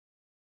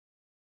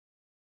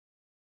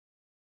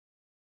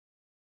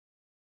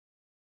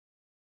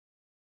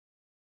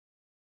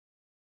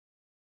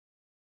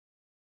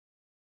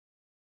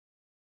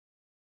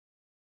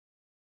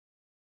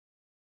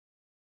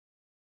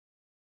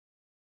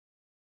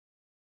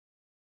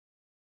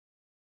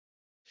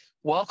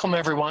Welcome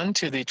everyone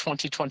to the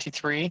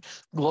 2023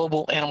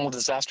 Global Animal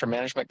Disaster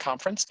Management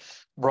Conference,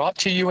 brought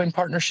to you in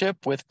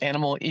partnership with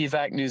Animal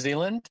Evac New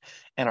Zealand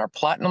and our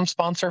platinum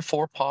sponsor,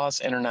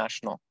 4Paws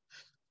International.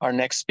 Our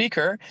next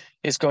speaker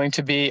is going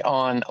to be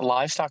on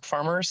livestock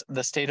farmers,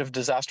 the state of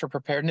disaster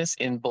preparedness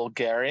in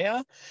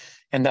Bulgaria,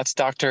 and that's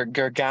Dr.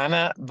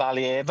 Gergana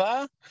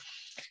Valieva.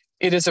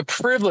 It is a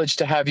privilege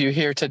to have you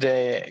here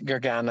today,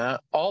 Gergana.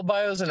 All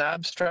bios and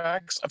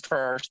abstracts for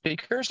our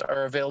speakers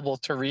are available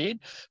to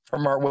read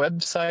from our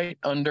website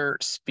under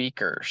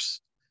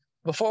speakers.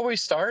 Before we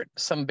start,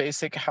 some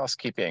basic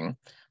housekeeping.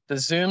 The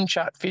Zoom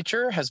chat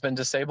feature has been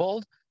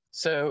disabled,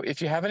 so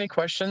if you have any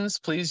questions,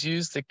 please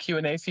use the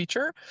Q&A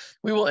feature.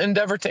 We will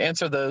endeavor to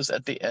answer those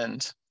at the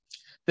end.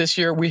 This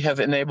year, we have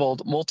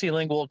enabled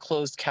multilingual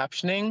closed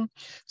captioning.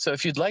 So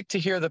if you'd like to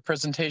hear the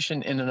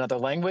presentation in another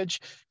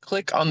language,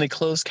 click on the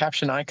closed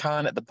caption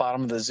icon at the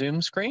bottom of the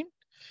Zoom screen.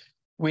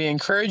 We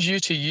encourage you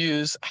to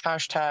use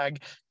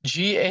hashtag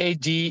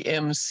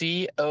GADMCONF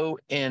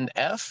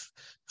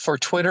for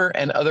Twitter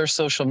and other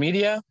social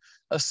media.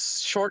 A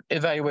short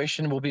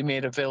evaluation will be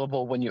made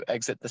available when you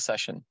exit the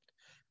session.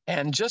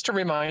 And just a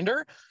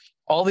reminder,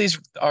 all these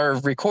are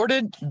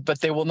recorded,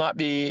 but they will not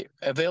be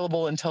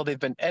available until they've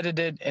been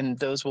edited, and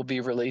those will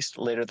be released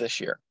later this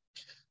year.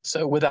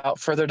 So without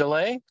further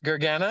delay,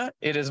 Gergana,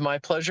 it is my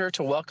pleasure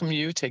to welcome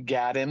you to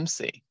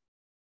GADMC.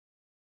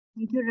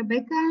 Thank you,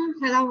 Rebecca.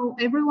 Hello,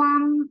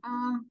 everyone.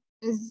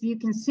 As you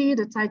can see,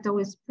 the title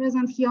is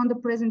present here on the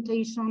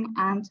presentation,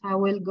 and I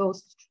will go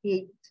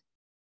straight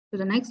to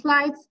the next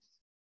slides.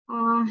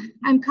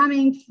 I'm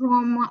coming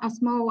from a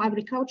small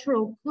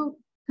agricultural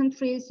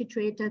country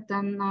situated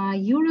in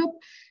Europe.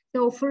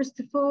 So first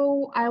of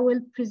all, I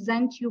will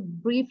present you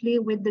briefly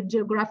with the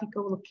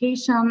geographical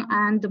location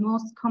and the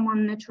most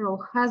common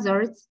natural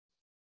hazards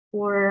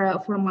for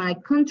my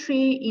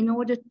country in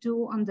order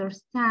to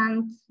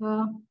understand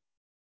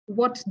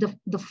what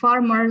the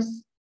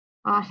farmers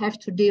have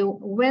to deal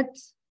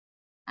with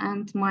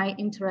and my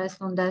interest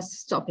on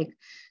this topic.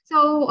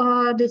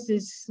 So this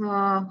is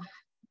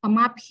a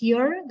map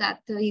here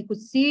that you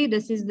could see.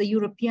 This is the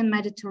European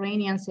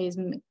Mediterranean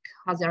seismic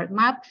hazard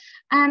map,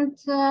 and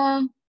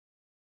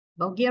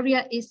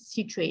Bulgaria is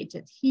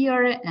situated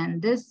here in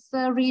this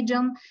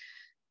region.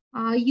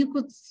 You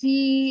could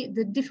see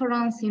the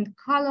difference in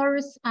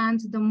colors, and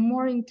the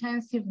more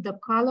intensive the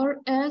color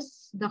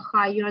is, the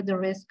higher the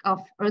risk of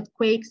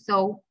earthquakes.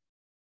 So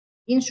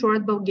in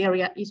short,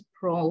 Bulgaria is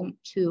prone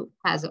to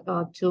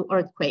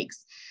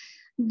earthquakes.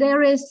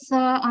 There is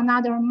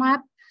another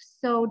map.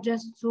 So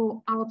just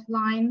to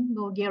outline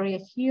Bulgaria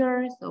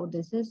here, so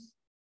this is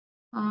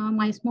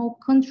my small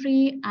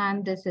country,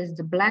 and this is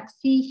the Black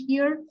Sea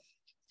here.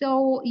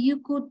 So you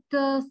could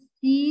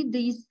see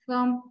these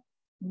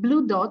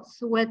blue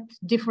dots with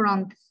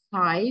different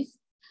size,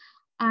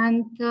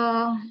 and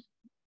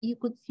you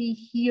could see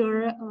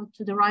here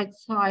to the right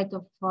side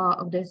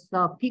of this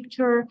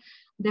picture,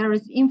 there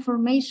is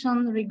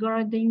information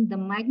regarding the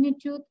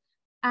magnitude,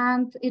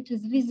 and it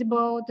is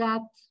visible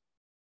that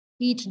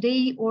each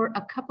day or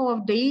a couple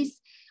of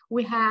days,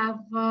 we have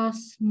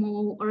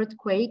small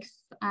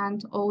earthquakes,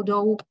 and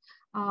although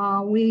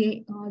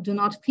we do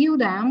not feel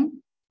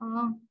them,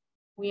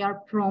 we are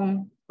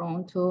prone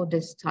to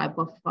this type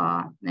of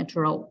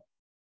natural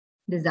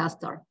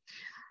disaster.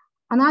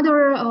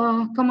 Another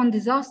common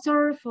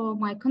disaster for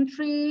my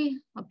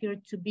country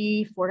appeared to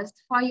be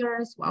forest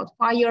fires,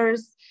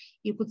 wildfires.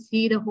 You could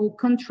see the whole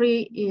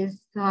country is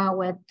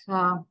with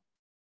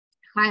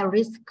high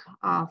risk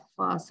of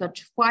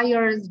such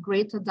fires,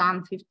 greater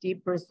than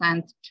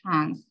 50%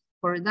 chance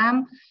for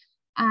them.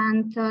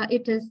 And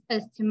it is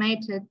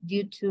estimated,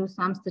 due to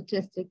some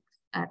statistics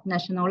at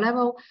national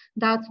level,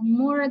 that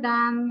more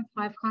than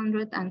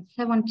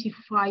 570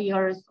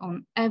 fires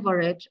on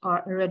average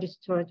are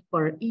registered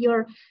per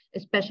year,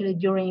 especially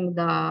during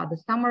the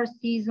summer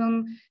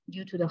season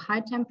due to the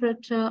high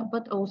temperature,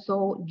 but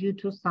also due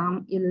to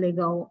some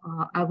illegal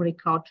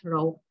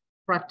agricultural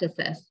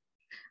practices.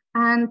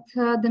 And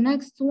the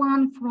next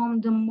one, from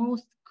the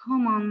most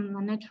common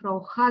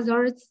natural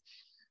hazards,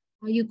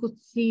 you could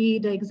see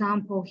the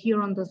example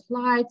here on the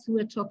slides.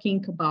 We're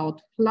talking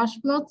about flash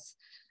floods.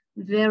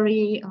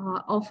 Very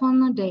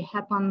often they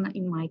happen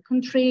in my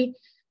country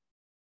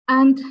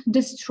and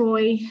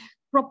destroy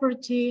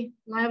property,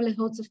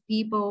 livelihoods of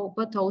people,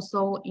 but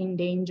also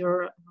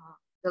endanger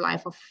the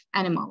life of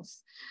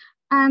animals.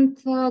 And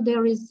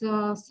there is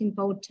a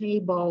simple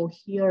table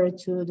here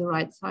to the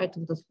right side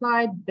of the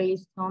slide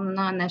based on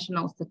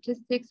national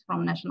statistics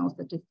from National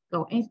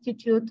Statistical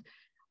Institute.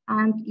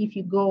 And if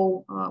you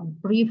go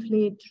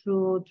briefly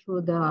through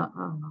the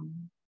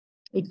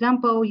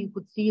example, you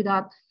could see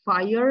that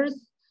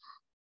fires,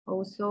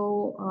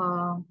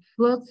 also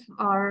floods,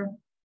 are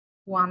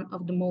one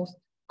of the most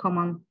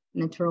common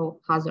natural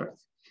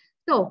hazards.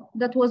 So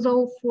that was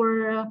all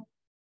for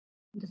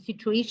the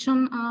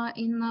situation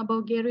in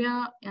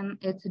Bulgaria and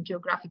its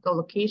geographical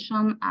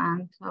location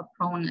and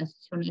proneness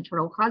to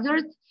natural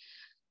hazards.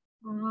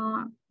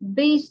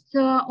 Based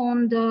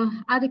on the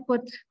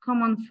adequate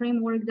common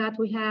framework that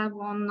we have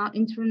on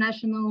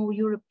international,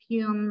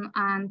 European,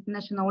 and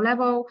national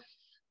level,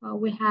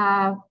 we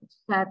have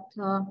set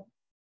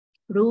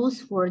rules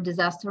for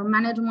disaster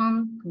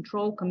management,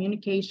 control,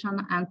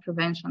 communication, and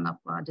prevention of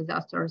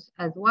disasters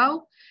as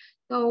well.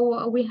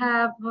 So we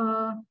have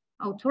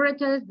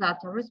authorities that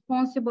are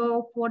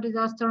responsible for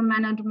disaster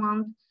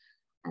management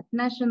at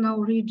national,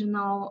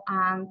 regional,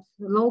 and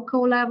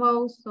local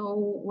level.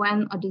 So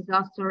when a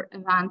disaster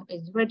event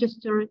is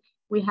registered,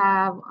 we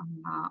have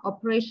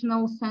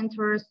operational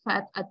centers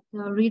set at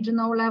the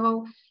regional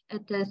level.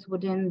 It is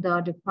within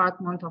the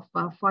Department of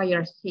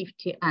Fire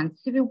Safety and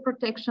Civil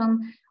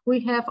Protection. We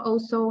have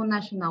also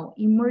national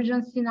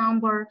emergency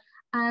number,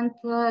 and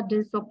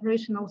this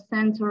operational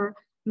center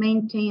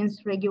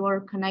maintains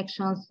regular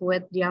connections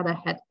with the other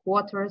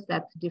headquarters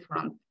at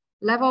different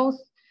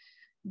levels.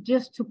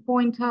 Just to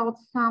point out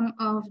some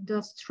of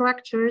the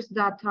structures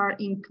that are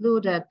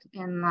included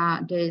in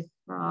this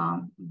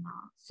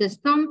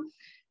system,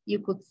 you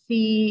could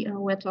see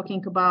we're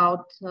talking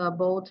about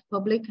both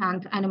public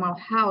and animal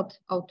health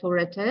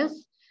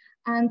authorities.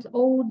 And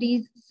all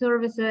these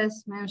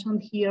services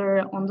mentioned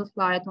here on the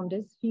slide, on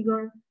this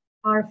figure,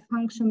 are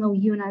functional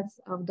units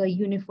of the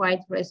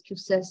unified rescue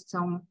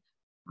system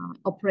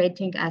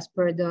operating as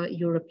per the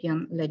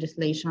European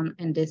legislation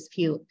in this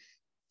field.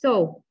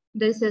 So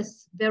this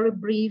is very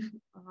brief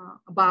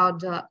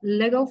about the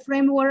legal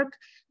framework,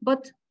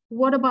 but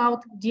what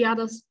about the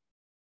other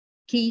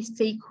key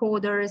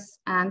stakeholders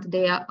and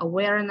their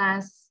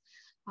awareness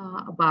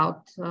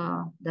about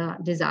the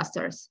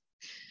disasters?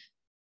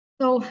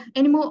 So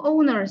animal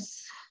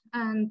owners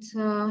and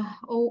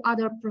all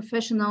other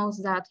professionals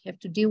that have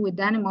to deal with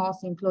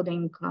animals,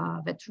 including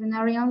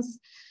veterinarians,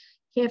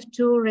 have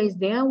to raise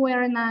their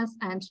awareness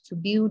and to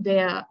build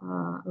their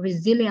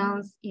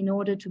resilience in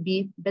order to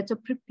be better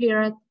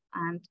prepared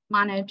and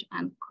manage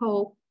and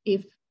cope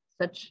if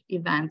such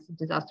events,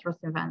 disastrous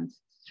events,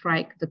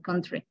 strike the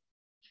country.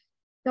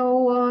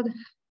 So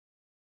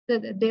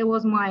there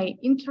was my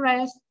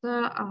interest.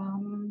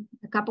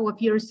 A couple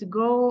of years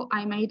ago,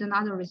 I made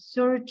another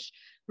research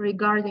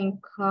regarding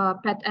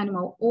pet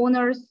animal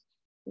owners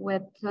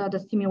with the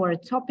similar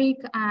topic,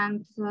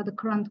 and the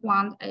current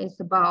one is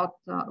about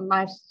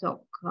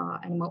livestock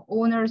animal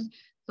owners.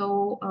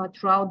 So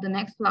throughout the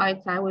next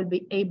slides, I will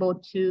be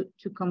able to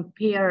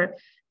compare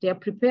their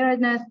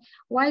preparedness.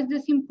 Why is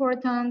this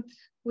important?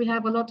 We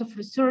have a lot of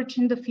research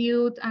in the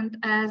field, and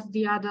as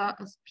the other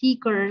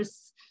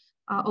speakers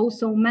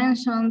also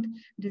mentioned,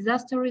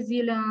 disaster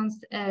resilience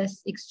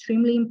is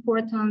extremely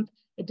important.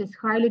 It is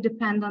highly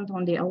dependent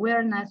on the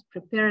awareness,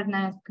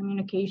 preparedness,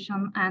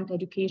 communication, and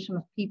education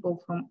of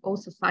people from all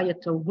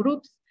societal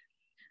groups.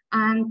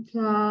 And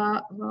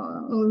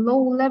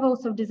low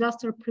levels of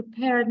disaster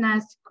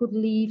preparedness could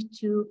lead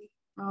to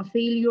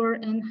failure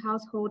in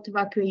household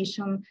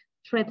evacuation,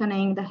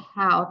 threatening the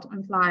health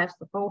and lives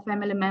of all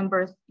family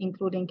members,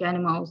 including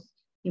animals,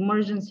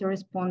 emergency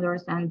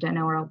responders, and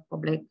general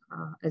public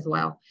as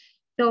well.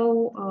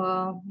 So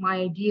my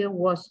idea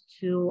was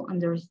to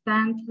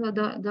understand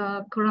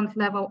the current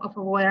level of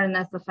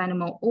awareness of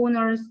animal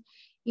owners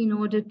in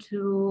order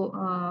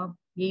to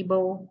be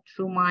able,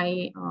 through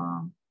my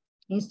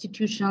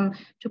institution,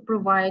 to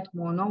provide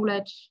more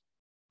knowledge,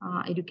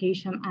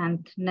 education,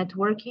 and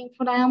networking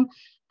for them.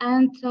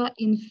 And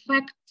in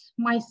fact,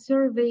 my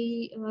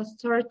survey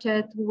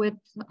started with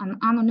an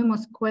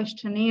anonymous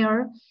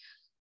questionnaire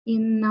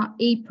in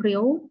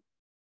April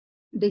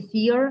this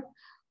year,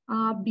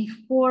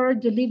 before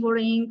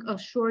delivering a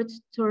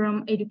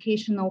short-term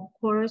educational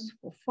course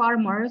for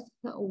farmers,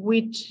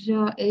 which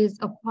is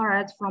a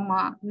part from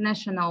a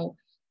national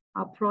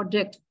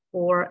project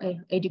for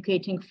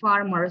educating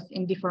farmers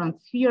in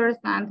different spheres,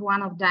 and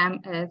one of them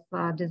is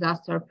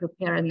disaster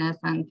preparedness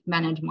and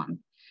management.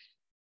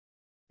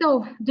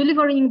 So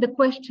delivering the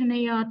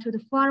questionnaire to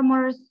the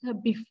farmers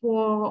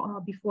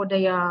before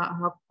their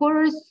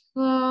course,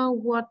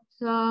 what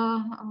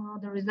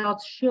the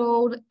results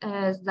showed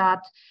is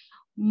that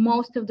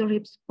most of the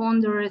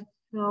responders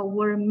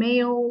were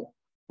male,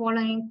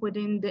 falling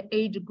within the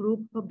age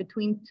group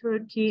between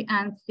 30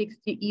 and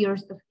 60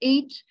 years of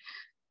age.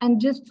 And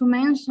just to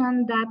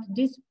mention that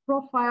this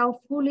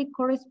profile fully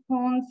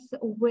corresponds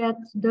with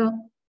the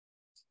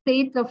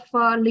state of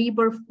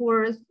labor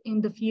force in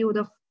the field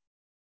of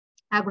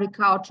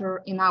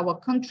agriculture in our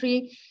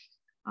country.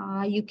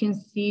 You can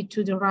see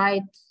to the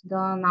right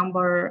the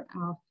number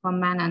of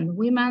men and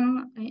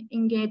women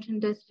engaged in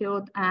this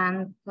field,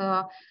 and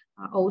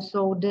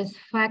also this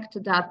fact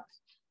that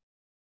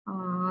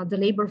the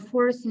labor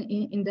force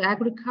in the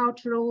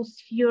agricultural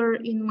sphere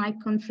in my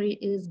country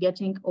is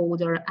getting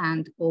older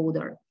and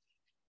older.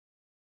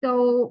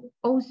 So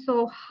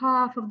also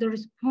half of the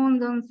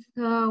respondents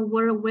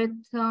were with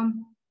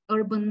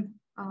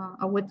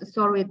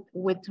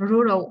with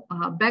rural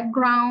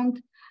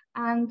background,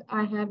 and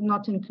I have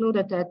not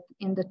included it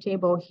in the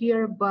table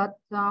here, but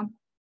half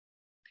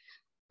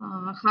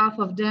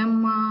of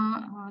them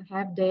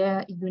have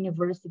their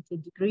university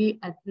degree,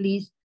 at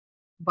least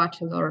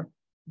bachelor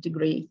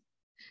degree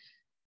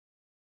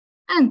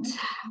And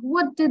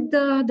what did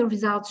the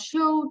results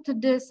show?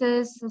 This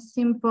is a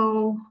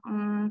simple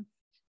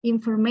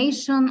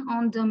information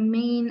on the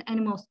main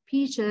animal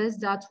species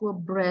that were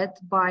bred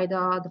by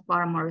the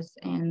farmers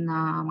in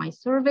my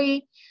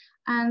survey.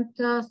 And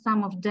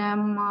some of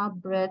them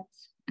bred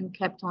and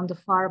kept on the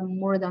farm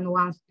more than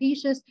one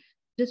species.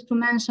 Just to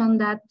mention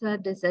that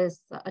this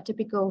is a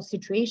typical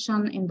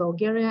situation in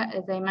Bulgaria.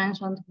 As I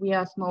mentioned, we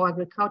are a small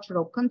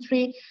agricultural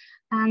country,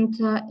 and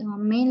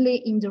mainly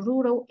in the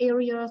rural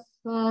areas,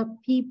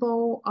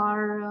 people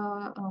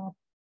are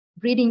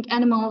breeding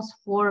animals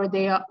for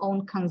their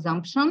own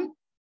consumption.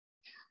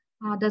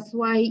 That's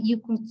why you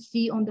could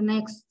see on the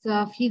next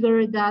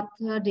figure that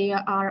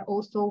there are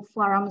also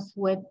farms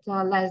with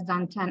less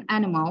than 10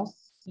 animals.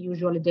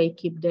 Usually they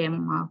keep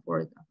them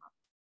for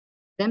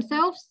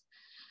themselves,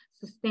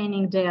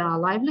 sustaining their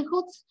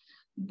livelihoods.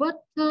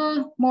 But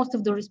most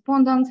of the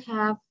respondents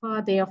have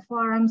their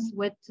farms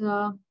with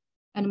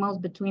animals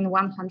between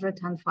 100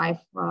 and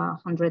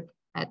 500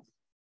 pets.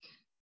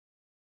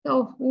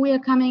 So we are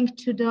coming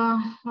to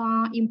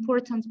the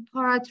important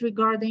part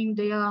regarding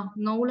their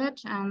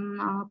knowledge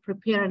and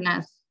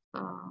preparedness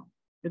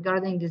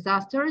regarding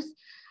disasters.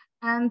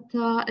 And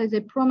as I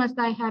promised,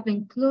 I have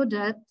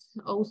included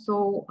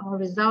also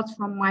results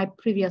from my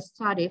previous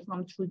study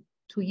from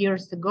 2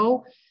 years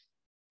ago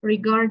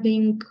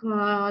regarding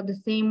the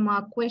same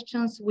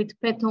questions with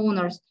pet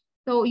owners.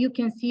 So you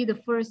can see the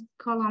first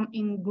column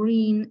in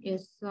green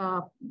is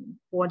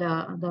for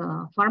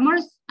the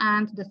farmers,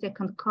 and the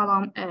second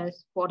column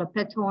is for the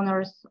pet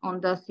owners on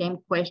the same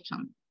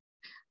question.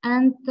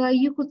 And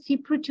you could see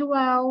pretty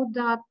well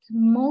that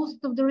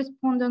most of the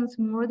respondents,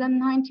 more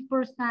than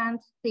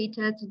 90%,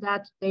 stated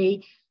that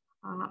they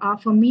are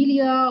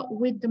familiar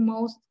with the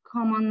most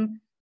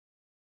common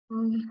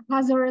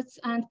hazards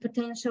and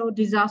potential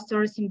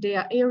disasters in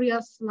their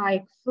areas,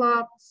 like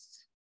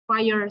floods,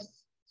 fires,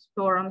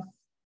 storms,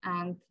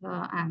 and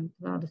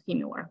the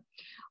similar.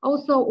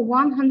 Also,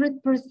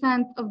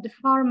 100% of the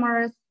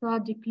farmers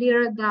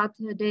declared that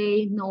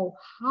they know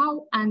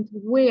how and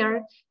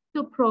where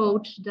to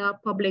approach the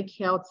public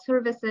health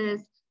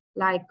services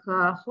like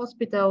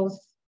hospitals,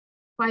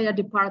 fire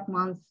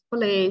departments,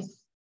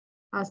 police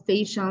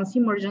stations,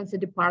 emergency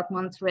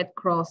departments, Red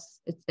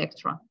Cross,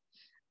 etc.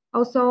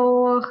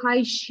 Also,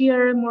 high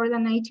share, more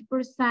than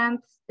 80%,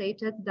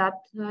 stated that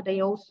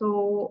they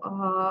also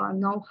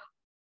know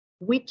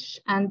which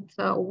and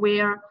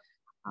where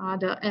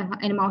the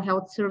animal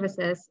health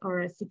services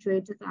are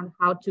situated and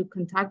how to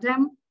contact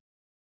them.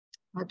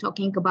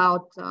 Talking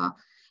about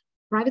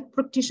private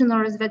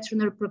practitioners,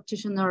 veterinary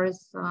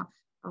practitioners,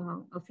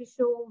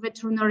 official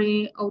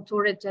veterinary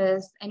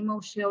authorities,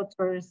 animal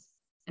shelters,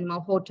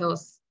 animal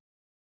hotels,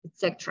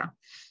 etc.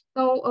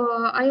 So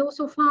I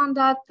also found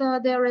that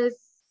there is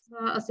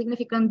a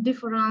significant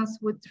difference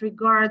with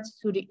regards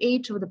to the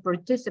age of the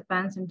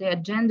participants and their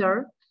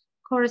gender,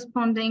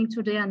 corresponding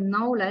to their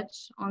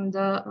knowledge on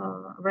the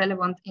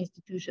relevant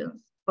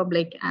institutions,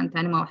 public and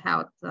animal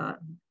health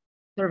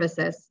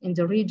services in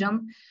the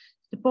region,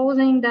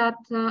 supposing that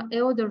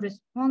elder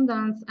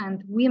respondents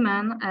and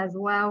women as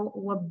well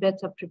were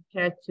better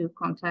prepared to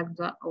contact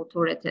the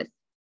authorities.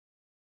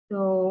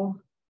 So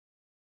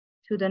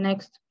to the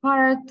next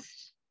part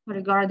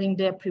regarding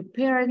their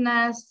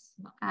preparedness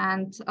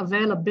and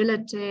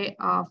availability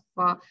of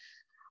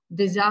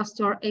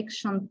disaster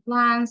action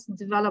plans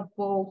developed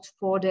both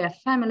for their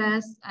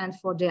families and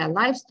for their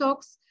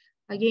livestock.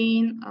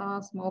 Again,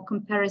 a small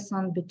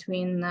comparison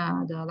between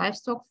the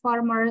livestock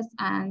farmers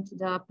and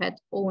the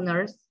pet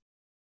owners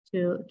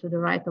to the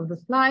right of the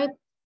slide.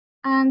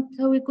 And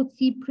we could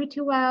see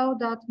pretty well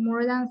that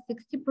more than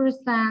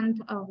 60%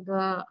 of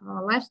the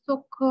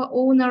livestock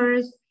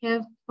owners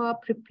have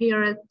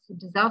prepared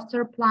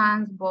disaster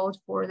plans, both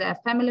for their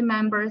family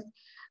members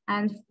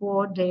and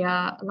for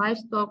their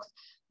livestock,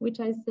 which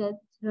I said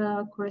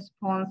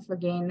corresponds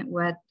again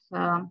with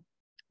the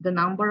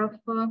number of,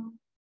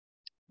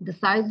 the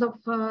size of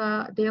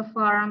their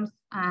farms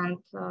and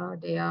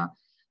their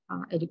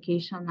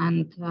education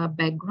and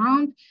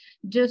background.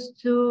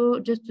 Just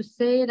to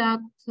say that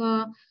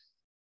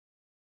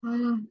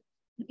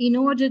in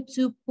order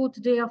to put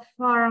their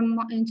farm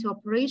into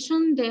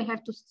operation, they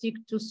have to stick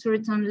to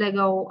certain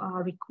legal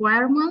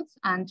requirements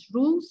and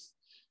rules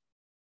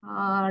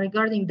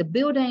regarding the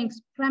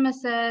buildings,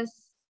 premises,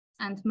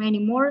 and many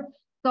more.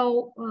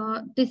 So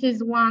this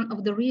is one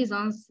of the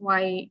reasons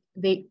why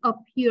they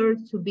appear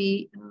to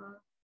be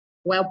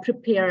well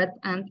prepared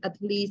and at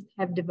least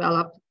have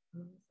developed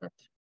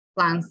such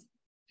plans.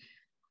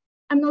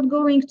 I'm not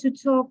going to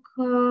talk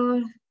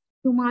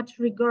too much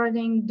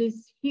regarding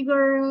this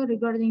figure,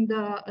 regarding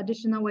the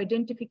additional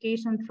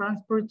identification,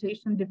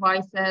 transportation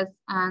devices,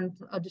 and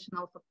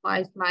additional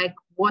supplies like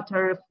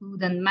water,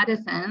 food, and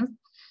medicines,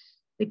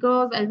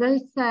 because as I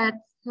said,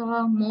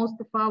 most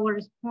of our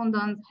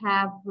respondents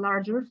have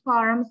larger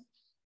farms,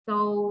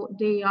 so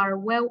they are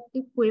well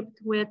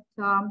equipped with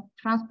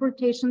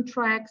transportation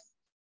tracks,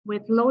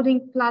 with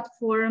loading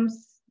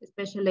platforms,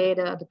 especially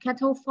the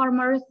cattle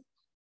farmers,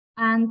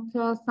 And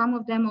some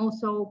of them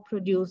also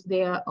produce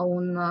their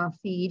own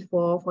feed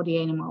for the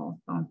animals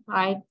on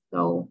site.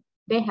 So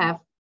they have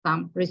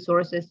some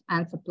resources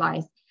and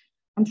supplies.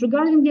 And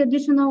regarding the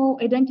additional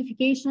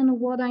identification,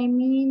 what I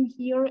mean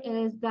here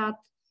is that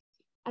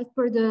as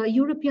per the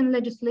European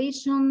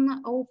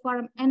legislation, all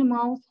farm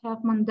animals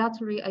have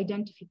mandatory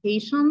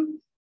identification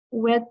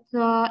with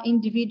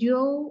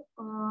individual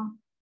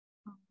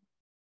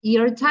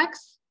ear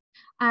tags,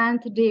 and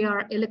they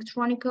are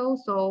electronical,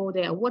 so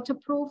they are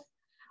waterproof.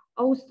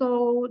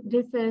 Also,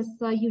 this is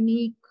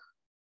unique,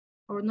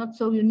 or not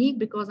so unique,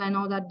 because I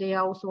know that there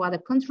are also other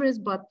countries,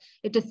 but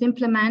it is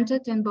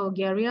implemented in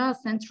Bulgaria, a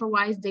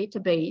centralized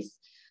database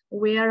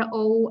where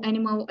all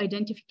animal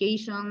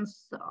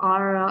identifications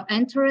are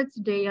entered.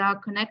 They are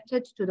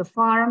connected to the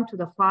farm, to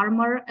the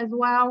farmer as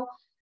well.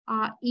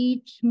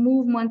 Each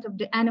movement of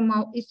the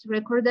animal is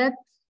recorded,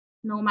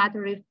 no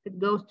matter if it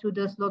goes to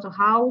the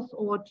slaughterhouse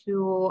or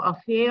to a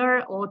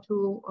fair or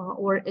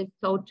it's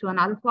sold to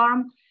another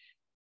farm.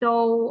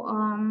 So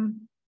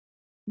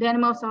the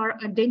animals are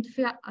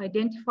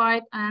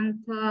identified,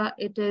 and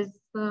it is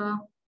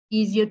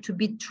easier to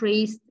be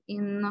traced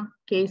in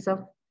case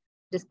of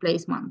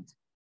displacement.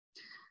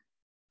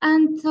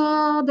 And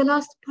the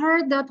last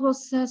part that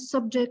was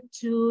subject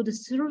to the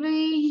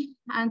survey,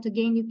 and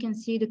again, you can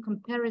see the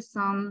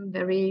comparison,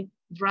 very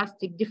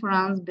drastic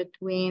difference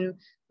between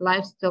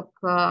livestock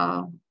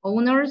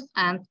owners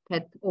and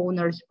pet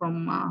owners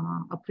from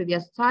a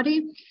previous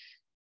study.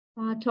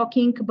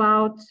 Talking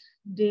about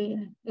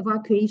the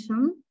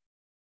evacuation.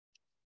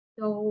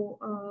 So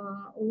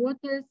what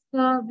is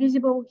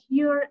visible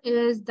here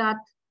is that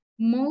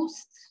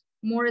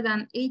more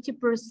than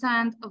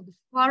 80% of the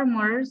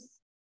farmers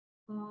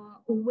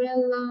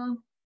will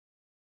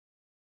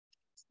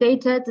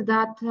stated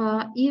that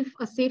if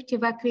a safety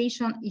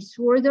evacuation is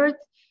ordered,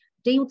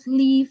 they would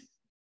leave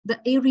the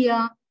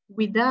area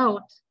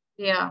without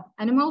their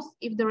animals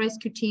if the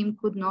rescue team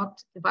could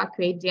not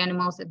evacuate the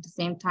animals at the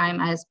same time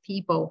as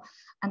people.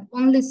 And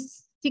only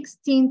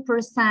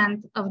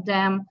 16% of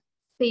them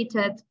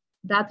stated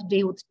that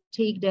they would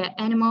take their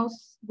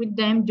animals with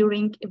them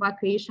during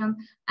evacuation.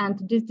 And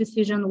this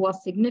decision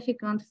was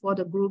significant for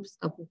the groups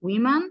of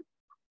women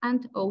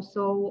and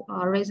also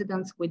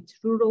residents with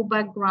rural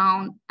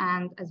background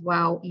and as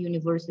well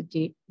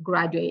university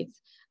graduates.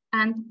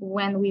 And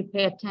when we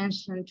pay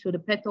attention to the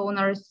pet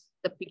owners,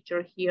 the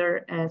picture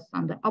here is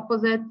on the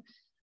opposite.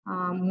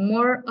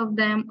 More of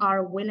them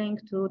are willing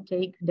to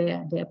take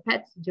their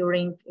pets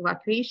during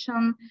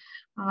evacuation.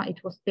 It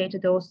was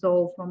stated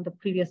also from the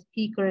previous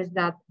speakers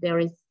that there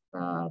is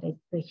a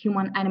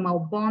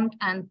human-animal bond,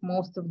 and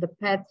most of the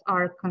pets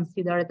are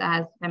considered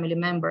as family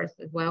members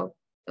as well.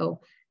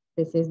 So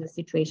this is the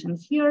situation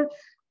here.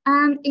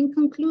 And in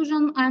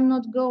conclusion, I'm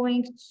not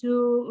going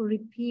to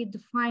repeat the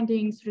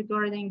findings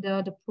regarding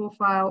the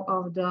profile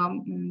of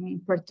the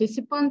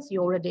participants.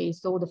 You already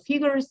saw the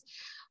figures,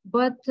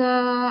 but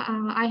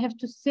I have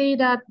to say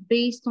that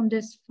based on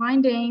these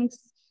findings,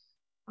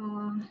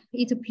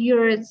 it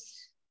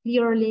appears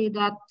clearly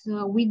that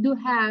we do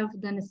have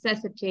the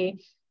necessity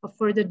of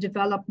further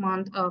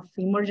development of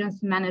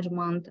emergency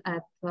management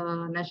at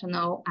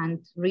national and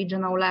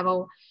regional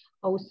level,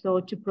 also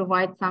to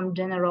provide some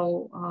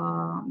general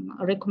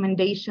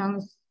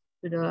recommendations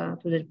to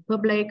the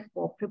public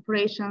for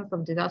preparations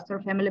of disaster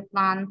family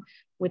plan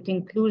with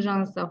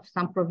inclusions of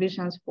some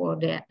provisions for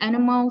the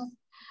animals.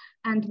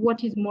 And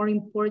what is more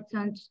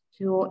important,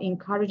 to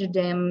encourage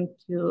them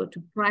to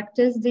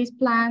practice these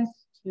plans,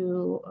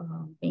 to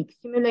make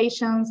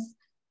simulations.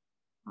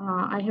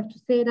 I have to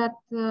say that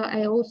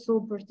I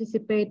also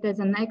participate as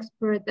an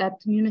expert at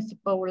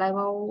municipal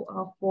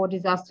level for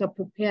disaster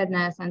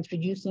preparedness and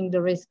reducing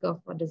the risk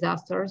of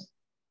disasters,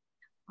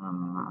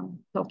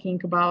 talking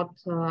about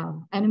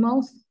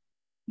animals,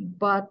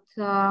 but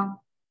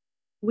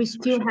we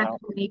still have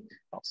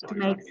to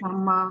make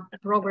some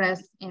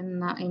progress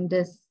in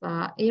this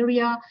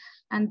area.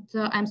 And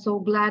I'm so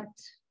glad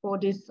for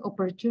this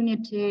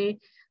opportunity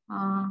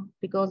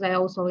because I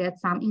also had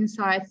some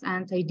insights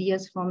and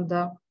ideas from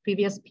the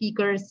previous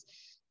speakers.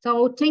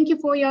 So thank you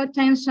for your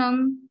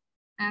attention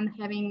and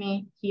having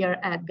me here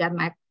at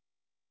GADMC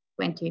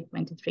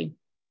 2023.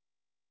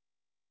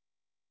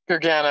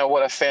 Gergana,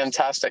 what a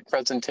fantastic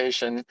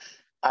presentation.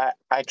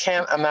 I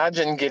can't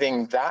imagine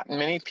getting that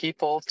many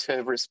people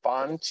to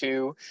respond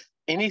to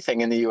anything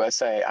in the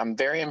USA. I'm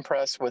very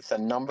impressed with the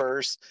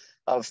numbers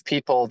of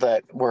people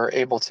that were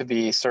able to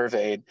be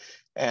surveyed.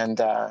 And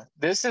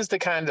this is the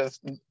kind of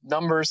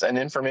numbers and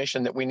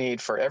information that we need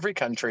for every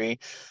country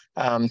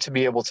to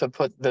be able to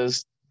put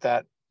those,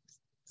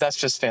 that's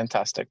just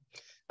fantastic.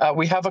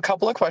 We have a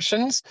couple of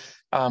questions.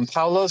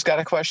 Paulo's got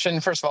a question.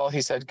 First of all,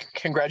 he said,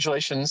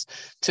 congratulations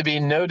to be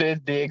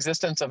noted the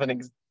existence of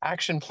an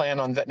action plan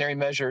on veterinary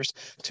measures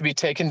to be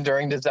taken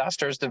during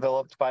disasters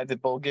developed by the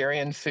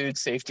Bulgarian Food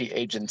Safety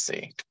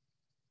Agency.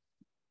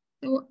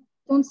 So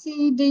don't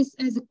see this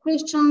as a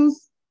question,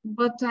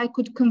 but I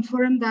could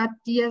confirm that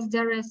yes,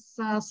 there is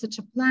such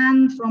a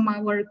plan from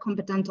our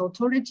competent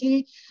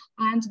authority,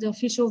 and the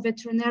official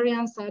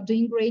veterinarians are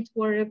doing great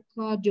work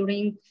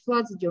during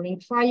floods, during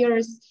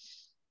fires,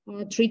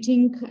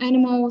 treating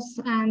animals,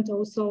 and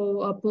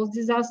also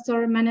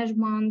post-disaster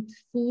management,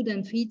 food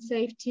and feed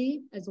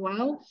safety as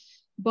well.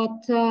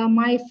 But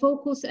my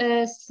focus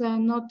is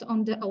not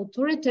on the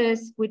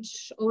authorities,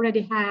 which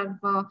already have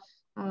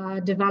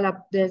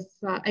developed this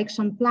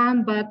action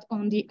plan, but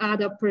on the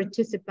other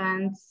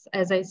participants,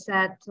 as I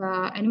said,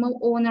 animal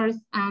owners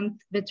and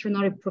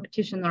veterinary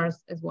practitioners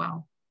as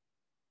well.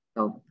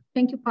 So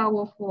thank you,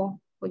 Paolo,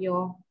 for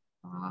your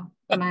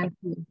comment.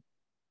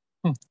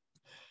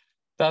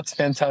 That's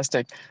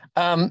fantastic.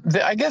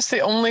 I guess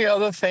the only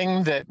other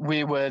thing that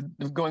we would,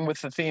 going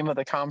with the theme of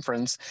the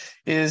conference,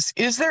 is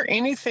there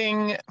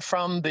anything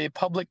from the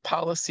public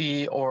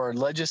policy or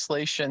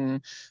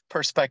legislation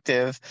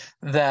perspective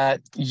that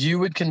you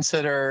would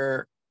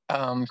consider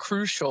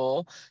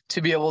crucial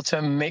to be able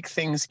to make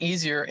things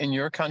easier in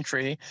your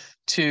country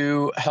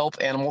to help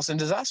animals in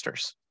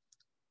disasters?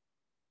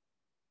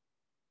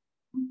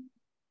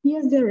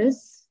 Yes, there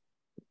is.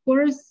 Of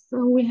course,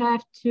 we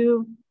have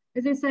to,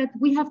 as I said,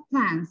 we have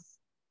plans,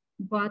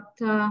 but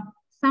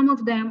some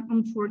of them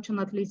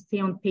unfortunately stay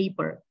on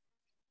paper.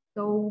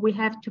 So we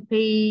have to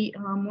pay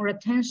more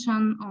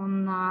attention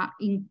on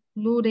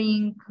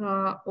including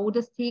all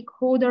the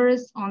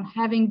stakeholders, on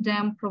having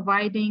them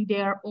providing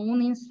their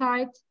own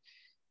insights,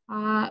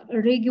 a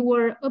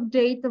regular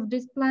update of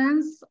these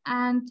plans,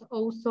 and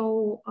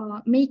also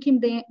making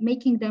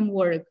them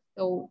work.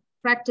 So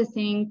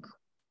practicing,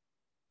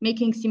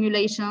 making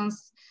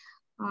simulations.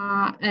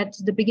 At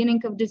the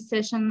beginning of this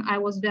session, I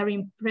was very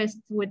impressed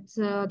with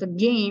the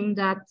game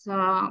that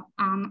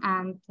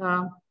and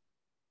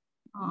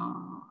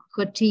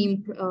her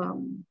team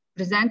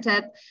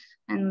presented,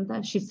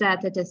 and she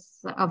said it is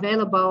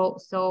available.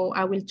 So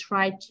I will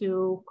try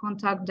to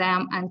contact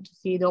them and to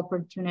see the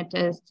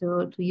opportunities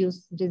to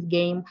use this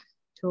game,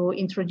 to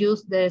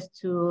introduce this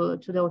to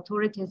the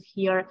authorities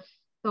here.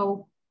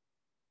 So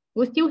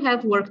we still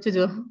have work to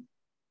do.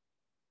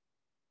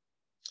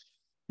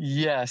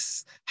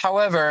 Yes.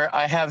 However,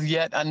 I have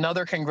yet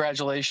another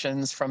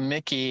congratulations from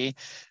Mickey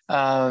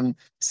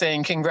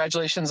saying,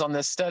 congratulations on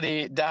this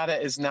study. Data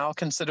is now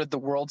considered the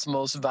world's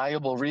most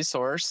valuable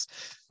resource,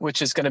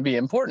 which is going to be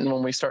important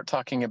when we start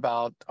talking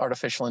about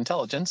artificial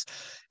intelligence.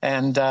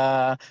 And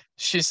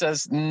she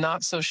says,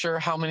 not so sure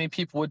how many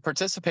people would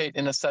participate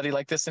in a study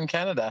like this in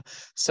Canada.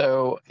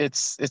 So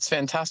it's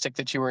fantastic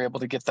that you were able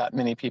to get that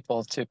many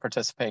people to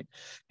participate.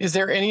 Is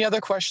there any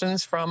other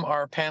questions from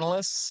our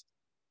panelists?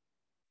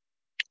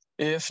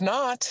 If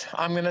not,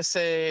 I'm going to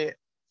say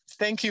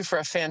thank you for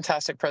a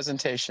fantastic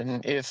presentation.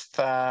 If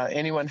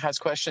anyone has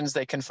questions,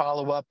 they can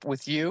follow up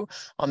with you.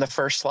 On the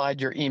first slide,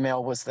 your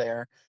email was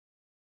there.